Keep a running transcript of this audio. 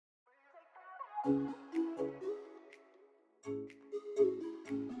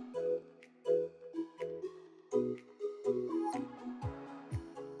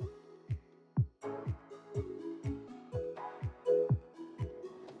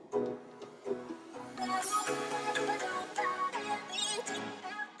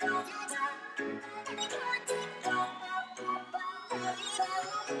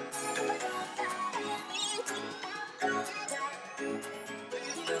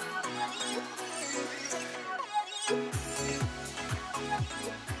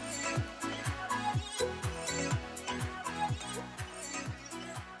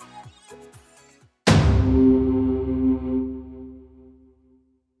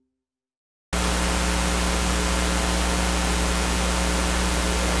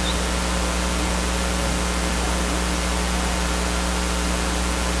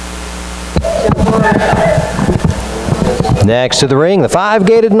Next to the ring, the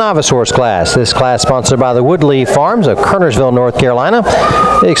 5-gaited novice horse class. This class sponsored by the Woodley Farms of Kernersville, North Carolina.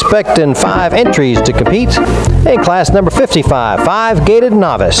 Expecting 5 entries to compete. In class number 55, 5-gaited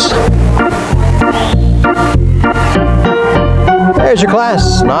novice. There's your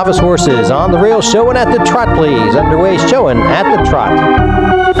class. Novice horses on the rail, showing at the trot, please. Underway, showing at the trot.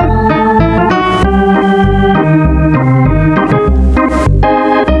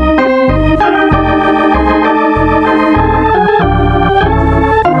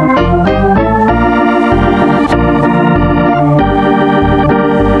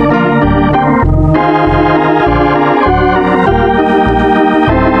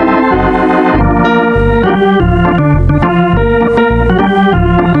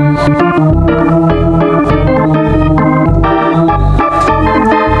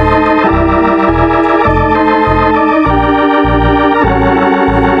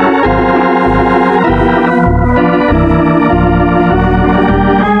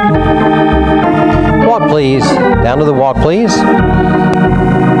 Please. Down to the walk, please.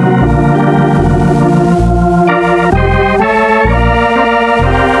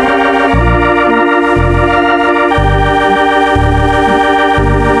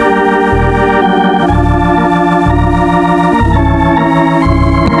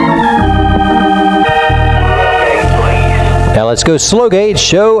 Now let's go slow gate.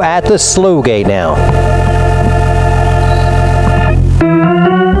 Show at the slow gate now.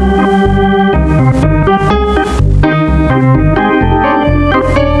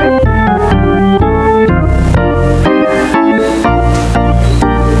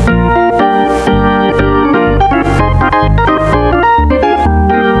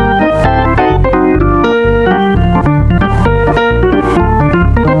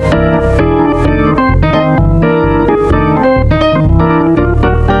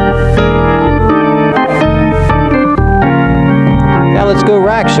 Let's go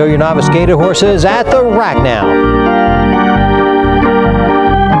rack. Show your novice gated horses at the rack now.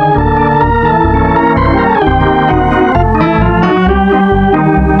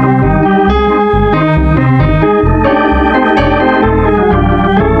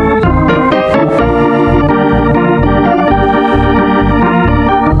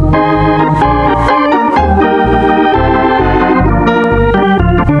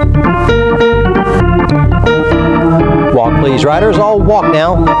 Walk, please, riders. All walk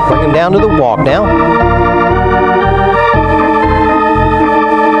now. Bring them down to the walk now.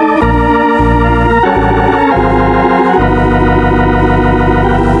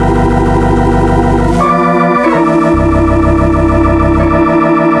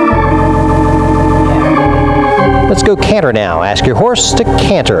 Let's go canter now. Ask your horse to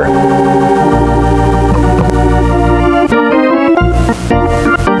canter.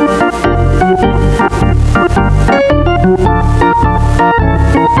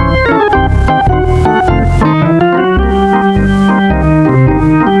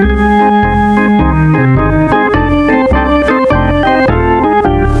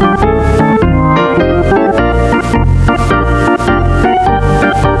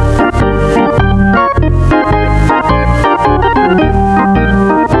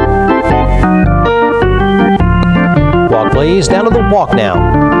 Walk, please. Down to the walk now.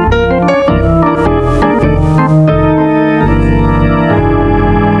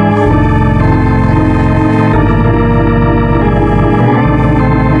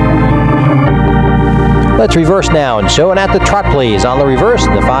 Let's reverse now and showing at the trot, please. On the reverse,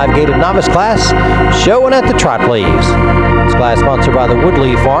 the 5-gaited novice class, showing at the trot, please. This class sponsored by the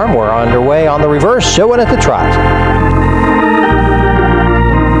Woodley Farm. We're underway on the reverse, showing at the trot.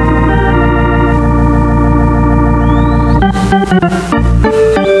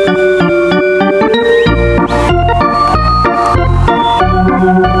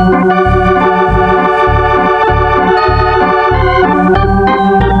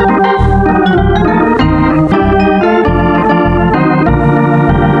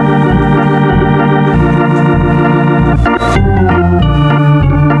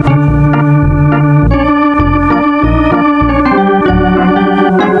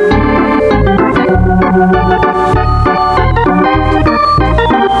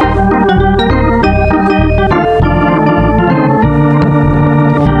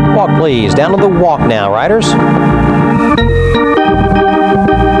 please. Down to the walk now, riders.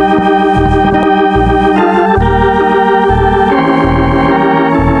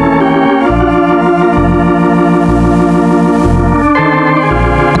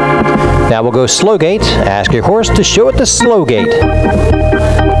 Now we'll go slow gait. Ask your horse to show it the slow gait.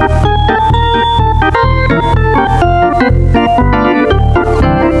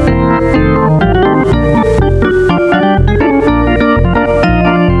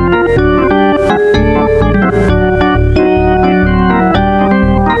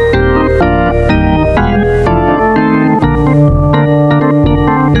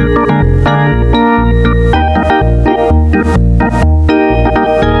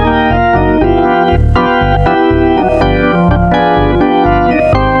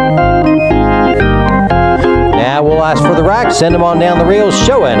 Ask for the rack, send them on down the rails,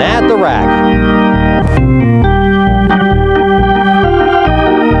 showing at the rack.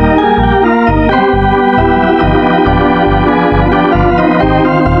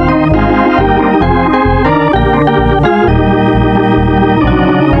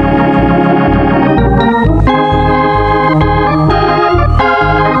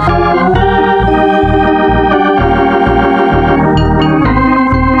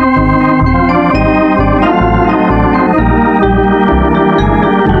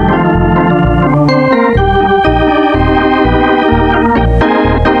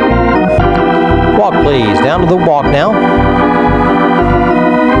 Please, down to the walk now.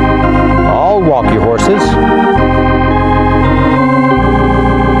 All walk your horses.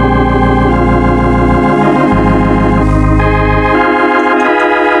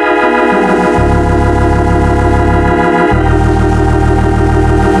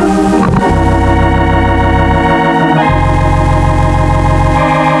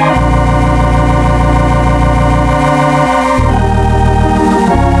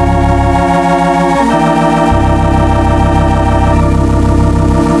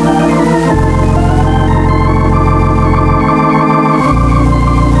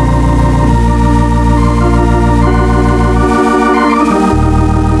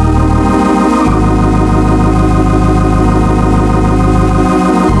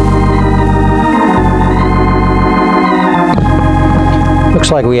 Looks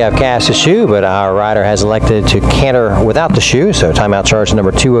like we have cast a shoe, but our rider has elected to canter without the shoe, so timeout charge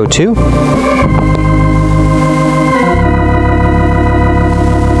number 202.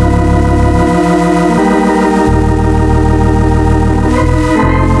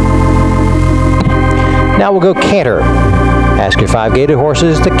 Now we'll go canter. Ask your 5 gaited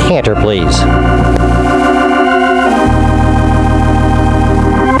horses to canter, please.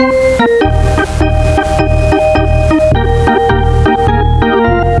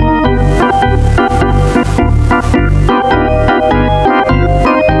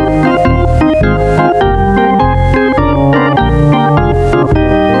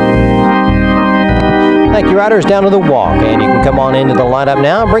 Thank you, riders. Down to the walk, and you can come on into the lineup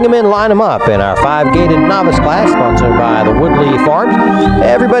now. Bring them in, line them up in our 5-gated novice class, sponsored by the Woodley Farms.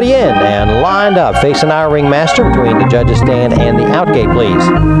 Everybody in and lined up, facing our ringmaster between the judges' stand and the outgate, please.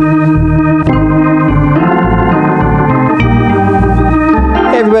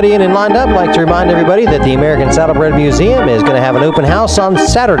 Everybody in and lined up. I'd like to remind everybody that the American Saddlebred Museum is going to have an open house on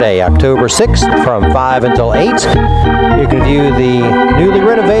Saturday, October 6th from 5 until 8. You can view the newly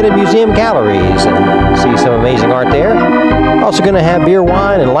renovated museum galleries and see some amazing art there. Also going to have beer,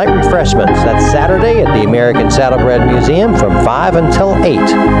 wine, and light refreshments. That's Saturday at the American Saddlebred Museum from 5 until 8.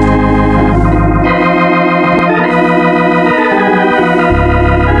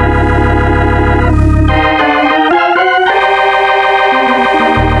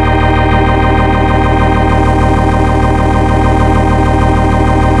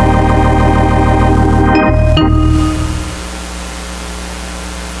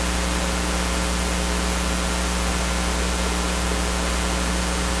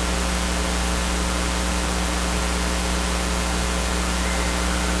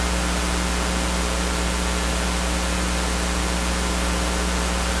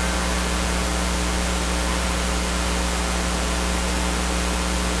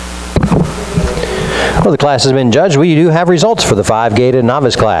 Well, the class has been judged. We do have results for the 5-gated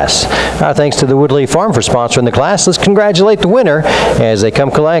novice class. Our thanks to the Woodley Farm for sponsoring the class. Let's congratulate the winner as they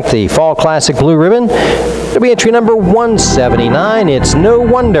come collect the Fall Classic Blue Ribbon. It'll be entry number 179. It's No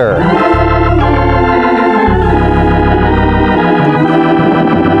Wonder.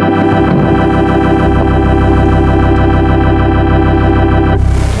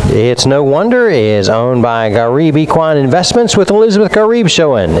 It's No Wonder is owned by Garib Equine Investments with Elizabeth Garib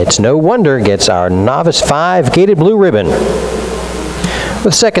showing. It's No Wonder gets our novice 5-gated blue ribbon.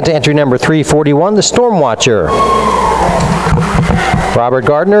 With second to entry number 341, the Storm Watcher. Robert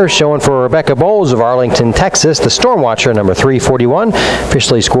Gardner showing for Rebecca Bowles of Arlington, Texas. The Storm Watcher, number 341,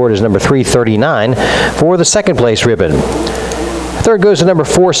 officially scored as number 339 for the second place ribbon. Third goes to number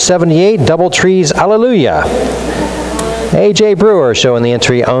 478, Doubletree's Alleluia. A.J. Brewer showing the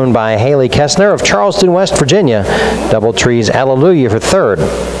entry, owned by Haley Kessner of Charleston, West Virginia. Doubletree's Alleluia for third.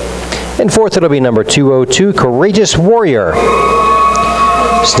 And fourth, it'll be number 202, Courageous Warrior.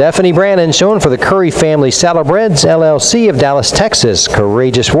 Stephanie Brannon showing for the Curry Family Saddlebreads, LLC of Dallas, Texas.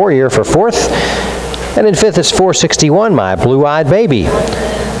 Courageous Warrior for fourth. And in fifth is 461, My Blue-Eyed Baby.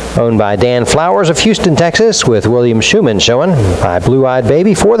 Owned by Dan Flowers of Houston, Texas, with William Schoeman showing My Blue-Eyed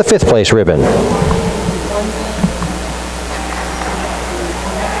Baby for the fifth place ribbon.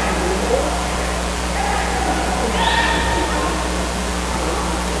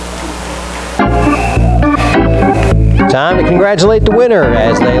 Time to congratulate the winner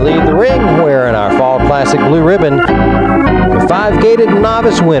as they leave the ring wearing our Fall Classic blue ribbon. The 5-gated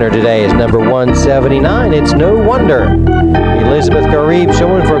novice winner today is number 179. It's no wonder Elizabeth Garib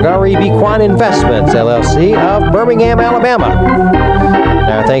showing for Garib Equine Investments, LLC of Birmingham, Alabama.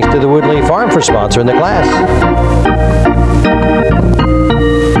 Now thanks to the Woodley Farm for sponsoring the class.